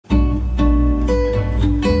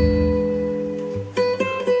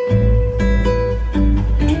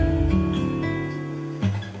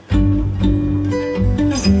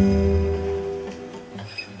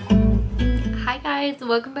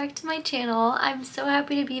welcome back to my channel. I'm so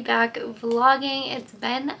happy to be back vlogging. It's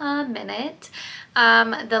been a minute.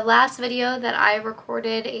 The last video that I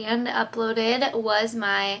recorded and uploaded was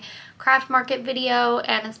my craft market video,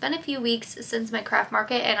 and it's been a few weeks since my craft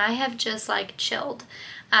market and I have just like chilled.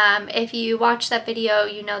 If you watched that video,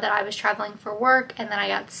 you know that I was traveling for work and then I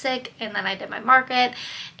got sick and then I did my market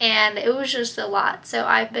and it was just a lot. So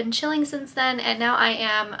I've been chilling since then and now I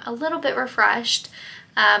am a little bit refreshed.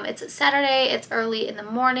 It's Saturday, it's early in the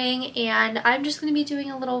morning, and I'm just going to be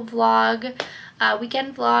doing a little vlog,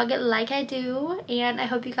 weekend vlog like I do, and I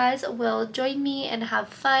hope you guys will join me and have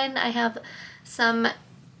fun. I have some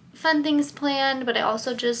fun things planned, but I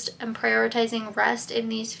also just am prioritizing rest in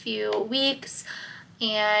these few weeks,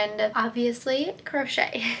 and obviously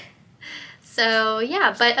crochet. So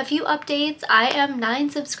yeah, but a few updates. I am 9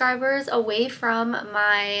 subscribers away from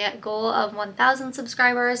my goal of 1,000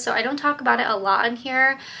 subscribers, so I don't talk about it a lot on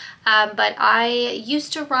here, but I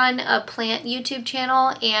used to run a plant YouTube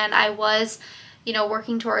channel and I was, you know,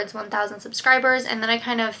 working towards 1,000 subscribers, and then I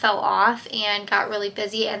kind of fell off and got really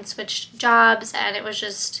busy and switched jobs, and it was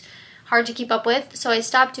just hard to keep up with, so I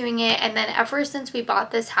stopped doing it. And then ever since we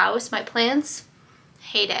bought this house, my plants,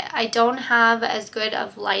 hate it. I don't have as good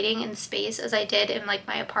of lighting and space as I did in like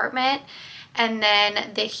my apartment, and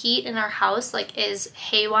then the heat in our house like is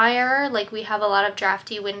haywire. Like we have a lot of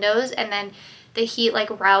drafty windows, and then the heat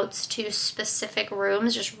like routes to specific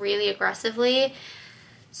rooms just really aggressively.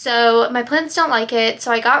 So my plants don't like it,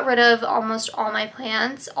 so I got rid of almost all my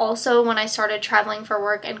plants. Also, when I started traveling for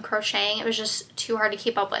work and crocheting, it was just too hard to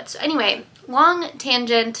keep up with. So anyway, long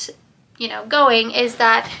tangent, you know, going is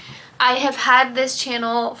that I have had this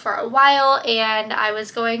channel for a while and I was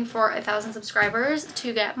going for 1,000 subscribers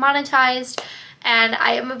to get monetized, and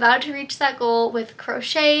I am about to reach that goal with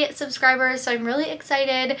crochet subscribers, so I'm really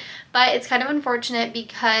excited. But it's kind of unfortunate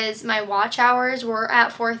because my watch hours were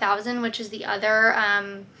at 4,000, which is the other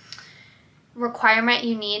requirement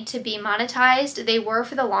you need to be monetized. They were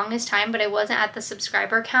for the longest time, but I wasn't at the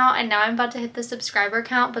subscriber count, and now I'm about to hit the subscriber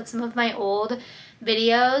count, but some of my old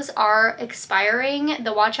videos are expiring.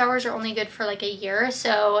 The watch hours are only good for like a year,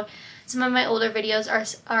 so some of my older videos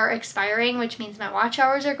are expiring, which means my watch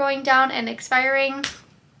hours are going down and expiring.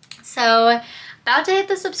 So about to hit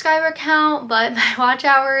the subscriber count, but my watch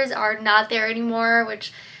hours are not there anymore,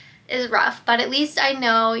 which is rough. But at least I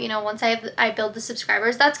know, you know, once I build the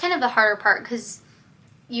subscribers, that's kind of the harder part, because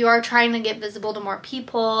you are trying to get visible to more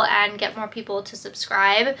people and get more people to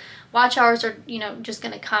subscribe. Watch hours are, you know, just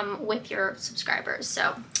gonna come with your subscribers.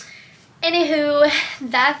 So anywho,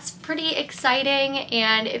 that's pretty exciting,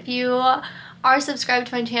 and if you are subscribed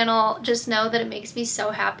to my channel, just know that it makes me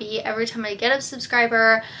so happy every time I get a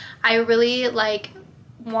subscriber. I really like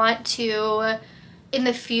want to in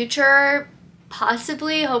the future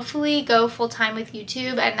possibly, hopefully, go full-time with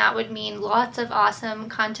YouTube, and that would mean lots of awesome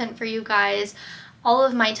content for you guys, all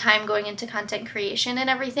of my time going into content creation and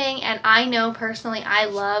everything. And I know personally I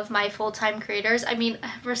love my full-time creators. I mean,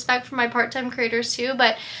 respect for my part-time creators too,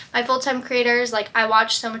 but my full-time creators, like, I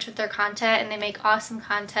watch so much of their content and they make awesome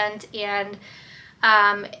content, and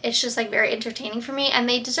it's just like very entertaining for me, and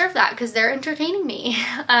they deserve that because they're entertaining me.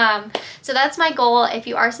 So that's my goal. If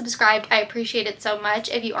you are subscribed, I appreciate it so much.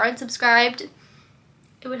 If you aren't subscribed,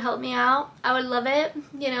 it would help me out. I would love it,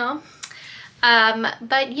 you know.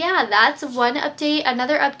 But yeah, that's one update.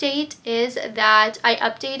 Another update is that I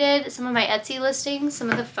updated some of my Etsy listings,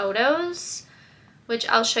 some of the photos, which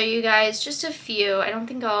I'll show you guys just a few. I don't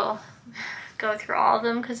think I'll go through all of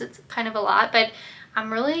them because it's kind of a lot, but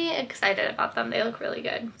I'm really excited about them. They look really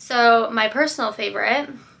good. So my personal favorite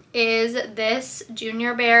is this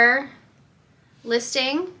Junior Bear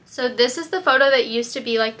listing. So this is the photo that used to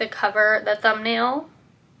be like the cover, the thumbnail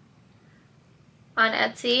on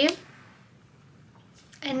Etsy.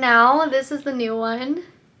 And now this is the new one.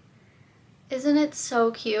 Isn't it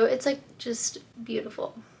so cute? It's like just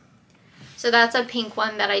beautiful. So that's a pink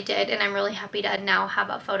one that I did, and I'm really happy to now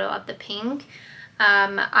have a photo of the pink.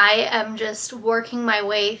 I am just working my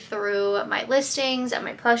way through my listings and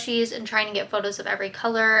my plushies and trying to get photos of every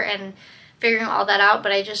color and figuring all that out,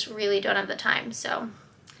 but I just really don't have the time. So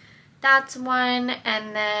that's one.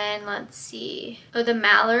 And then let's see. Oh, the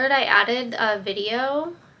mallard, I added a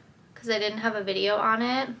video because I didn't have a video on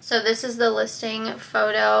it. So this is the listing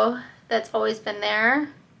photo that's always been there.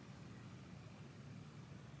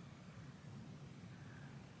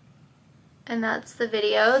 And that's the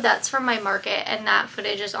video. That's from my market, and that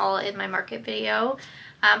footage is all in my market video.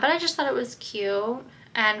 But I just thought it was cute,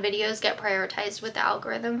 and videos get prioritized with the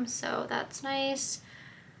algorithm, so that's nice.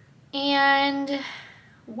 And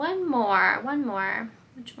one more.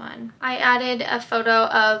 Which one? I added a photo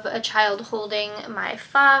of a child holding my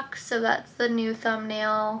fox, so that's the new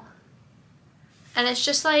thumbnail. And it's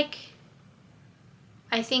just like,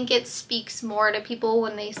 I think it speaks more to people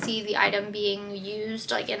when they see the item being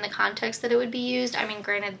used, like in the context that it would be used. I mean,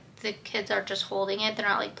 granted, the kids are just holding it. They're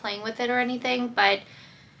not like playing with it or anything, but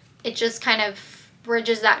it just kind of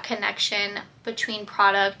bridges that connection between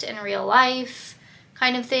product and real life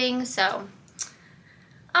kind of thing. So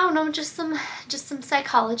I don't know, just some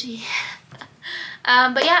psychology.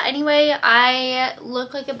 But yeah, anyway, I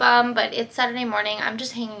look like a bum, but it's Saturday morning. I'm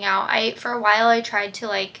just hanging out. For a while I tried to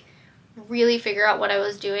like really figure out what I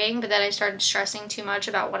was doing, but then I started stressing too much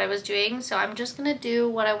about what I was doing. So I'm just gonna do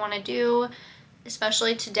what I want to do,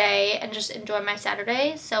 especially today, and just enjoy my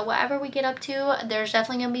Saturday. So whatever we get up to, there's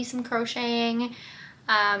definitely gonna be some crocheting,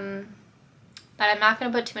 but I'm not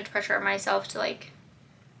gonna put too much pressure on myself to like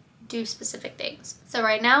do specific things. So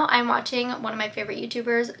right now I'm watching one of my favorite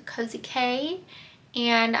YouTubers, Cosy,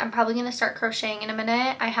 and I'm probably gonna start crocheting in a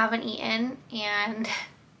minute. I haven't eaten, and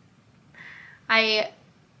I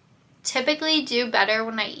typically do better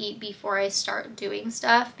when I eat before I start doing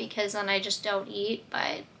stuff, because then I just don't eat.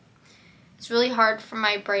 But it's really hard for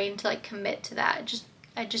my brain to like commit to that.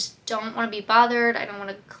 I just don't want to be bothered. I don't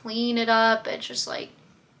want to clean it up. It's just like,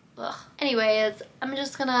 ugh. Anyways, I'm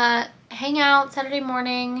just gonna hang out Saturday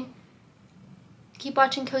morning, keep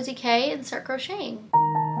watching Cosy, and start crocheting.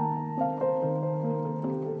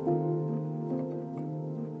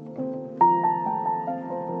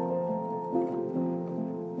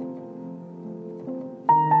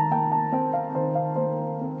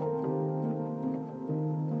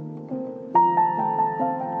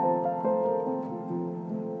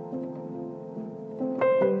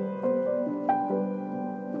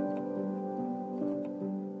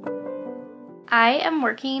 I am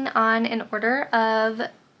working on an order of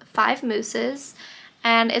 5 mousses,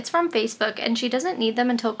 and it's from Facebook, and she doesn't need them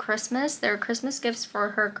until Christmas. They're Christmas gifts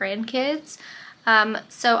for her grandkids.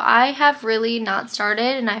 So I have really not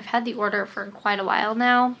started, and I've had the order for quite a while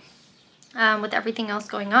now, with everything else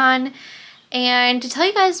going on. And to tell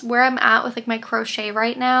you guys where I'm at with like my crochet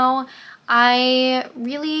right now, I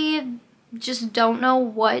really just don't know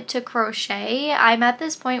what to crochet. I'm at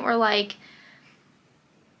this point where like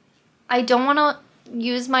I don't want to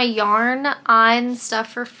use my yarn on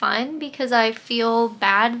stuff for fun, because I feel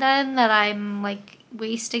bad then that I'm like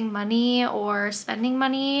wasting money or spending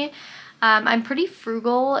money. I'm pretty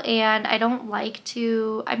frugal, and I don't like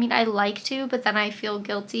to, I mean I like to, but then I feel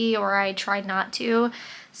guilty, or I try not to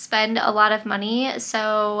spend a lot of money.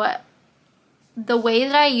 So the way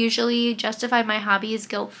that I usually justify my hobbies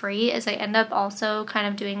guilt-free is I end up also kind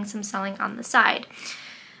of doing some selling on the side.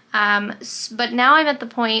 But now I'm at the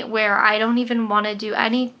point where I don't even want to do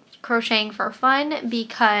any crocheting for fun,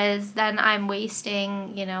 because then I'm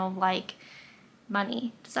wasting, you know, like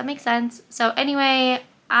money. Does that make sense? So anyway,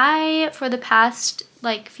 for the past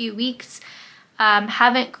like few weeks, I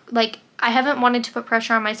haven't wanted to put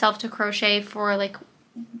pressure on myself to crochet for like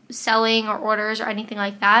selling or orders or anything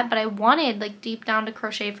like that, but I wanted like deep down to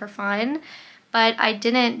crochet for fun, but I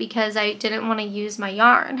didn't, because I didn't want to use my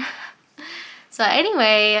yarn. So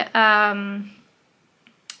anyway,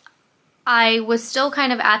 I was still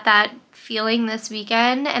kind of at that feeling this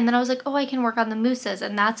weekend, and then I was like, oh, I can work on the mousses,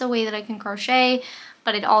 and that's a way that I can crochet,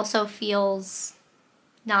 but it also feels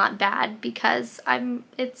not bad because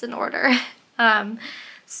it's an order.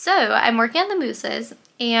 So I'm working on the mousses,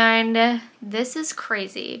 and this is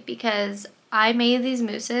crazy because I made these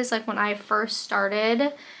mousses like when I first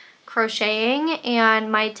started crocheting, and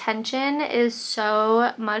my tension is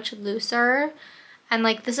so much looser, and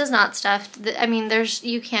like this is not stuffed. I mean,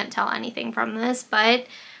 you can't tell anything from this, but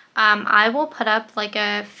I will put up like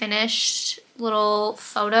a finished little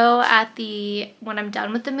photo when I'm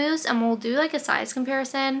done with the mousse, and we'll do like a size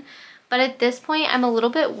comparison. But at this point I'm a little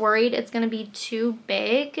bit worried it's gonna be too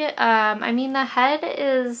big. I mean, the head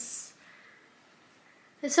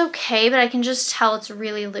it's okay, but I can just tell it's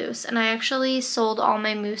really loose. And I actually sold all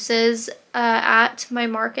my mousses at my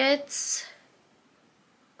markets.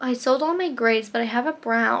 I sold all my grays, but I have a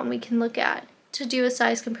brown we can look at to do a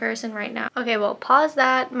size comparison right now. Okay, well, pause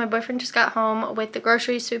that. My boyfriend just got home with the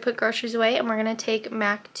groceries, so we put groceries away, and we're gonna take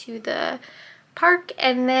Mac to the park,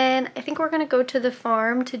 and then I think we're gonna go to the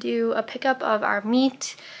farm to do a pickup of our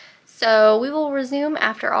meat. So we will resume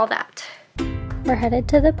after all that. We're headed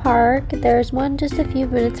to the park. There's one just a few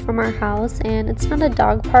minutes from our house, and it's not a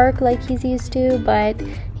dog park like he's used to, but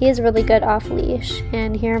he is really good off leash.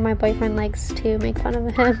 And here my boyfriend likes to make fun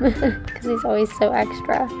of him because he's always so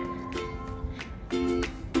extra.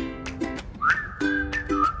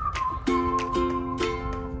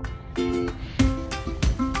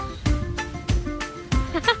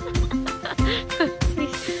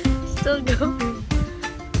 still going.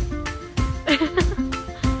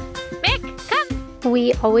 Mick, come!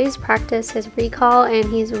 We always practice his recall,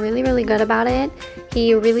 and he's really, really good about it.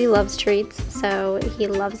 He really loves treats, so he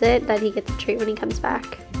loves it that he gets a treat when he comes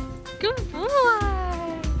back. Good boy!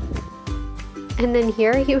 And then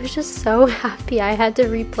here, he was just so happy. I had to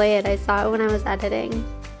replay it. I saw it when I was editing.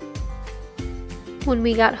 When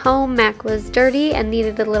we got home, Mac was dirty and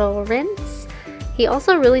needed a little rinse. He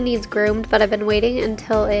also really needs groomed, but I've been waiting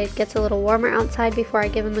until it gets a little warmer outside before I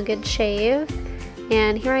give him a good shave.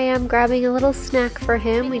 And here I am grabbing a little snack for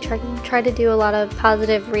him. We try to do a lot of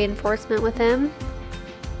positive reinforcement with him.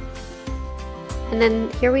 And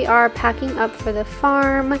then here we are packing up for the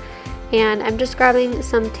farm, and I'm just grabbing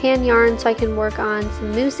some tan yarn so I can work on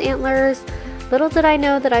some moose antlers. Little did I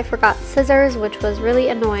know that I forgot scissors, which was really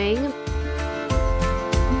annoying.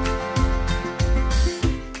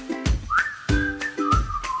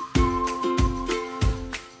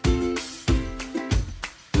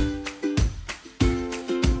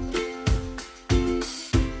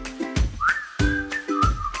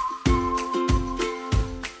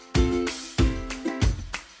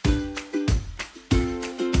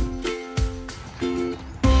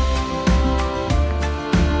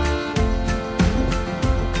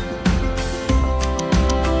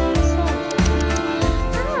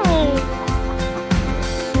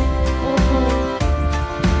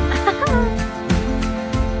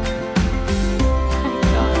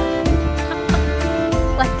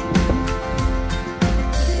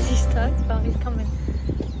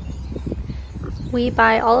 We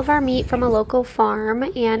buy all of our meat from a local farm,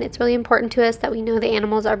 and it's really important to us that we know the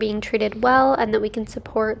animals are being treated well and that we can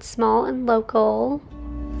support small and local.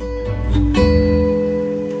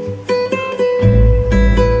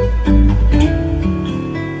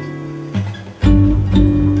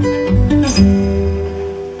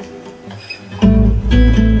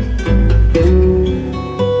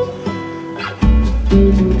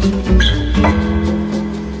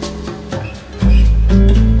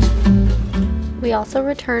 We also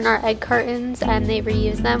return our egg cartons and they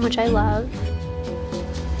reuse them, which I love.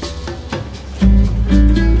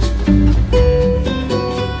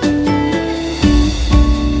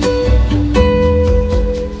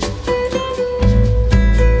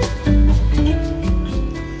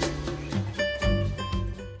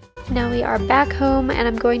 Now we are back home and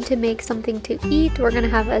I'm going to make something to eat. We're going to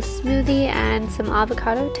have a smoothie and some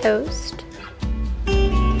avocado toast.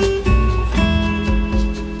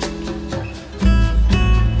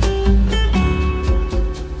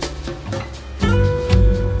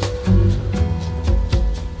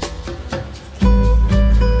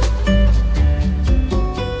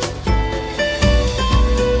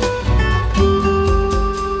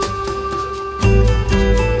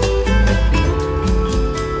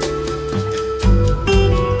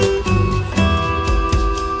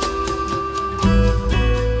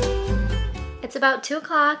 About 2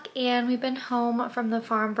 o'clock and we've been home from the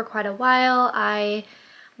farm for quite a while.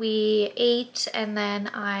 We ate and then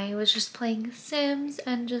I was just playing Sims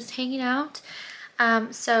and just hanging out.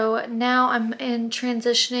 So now I'm in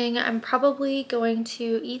transitioning. I'm probably going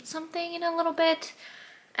to eat something in a little bit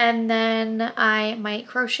and then I might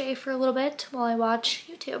crochet for a little bit while I watch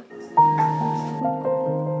YouTube.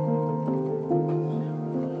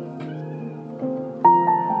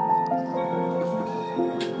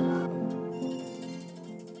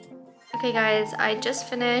 Okay guys, I just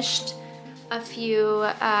finished a few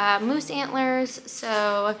moose antlers,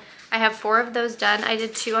 so I have 4 of those done. I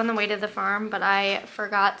did 2 on the way to the farm, but I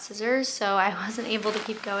forgot scissors, so I wasn't able to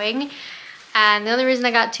keep going. And the only reason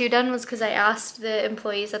I got 2 done was because I asked the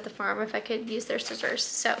employees at the farm if I could use their scissors.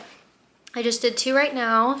 So I just did 2 right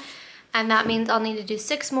now, and that means I'll need to do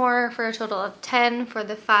 6 more for a total of 10 for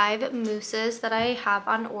the 5 mooses that I have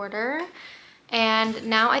on order. And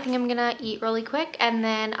now I think I'm gonna eat really quick and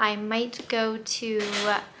then I might go to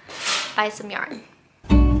buy some yarn.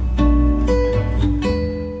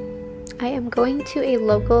 I am going to a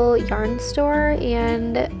local yarn store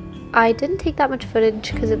and I didn't take that much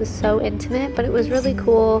footage because it was so intimate, but it was really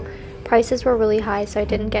cool. Prices were really high, so I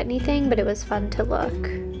didn't get anything, but it was fun to look.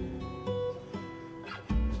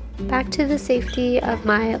 Back to the safety of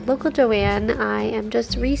my local Joann, I am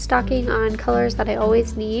just restocking on colors that I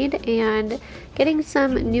always need and getting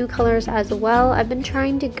some new colors as well. I've been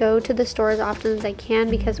trying to go to the store as often as I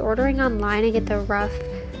can because ordering online I get the rough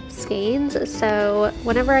skeins, so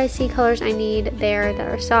whenever I see colors I need there that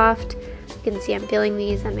are soft, you can see I'm feeling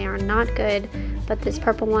these and they are not good, but this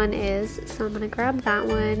purple one is, so I'm gonna grab that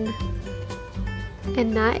one.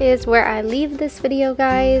 And that is where I leave this video,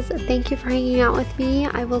 guys. Thank you for hanging out with me.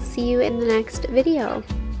 I will see you in the next video.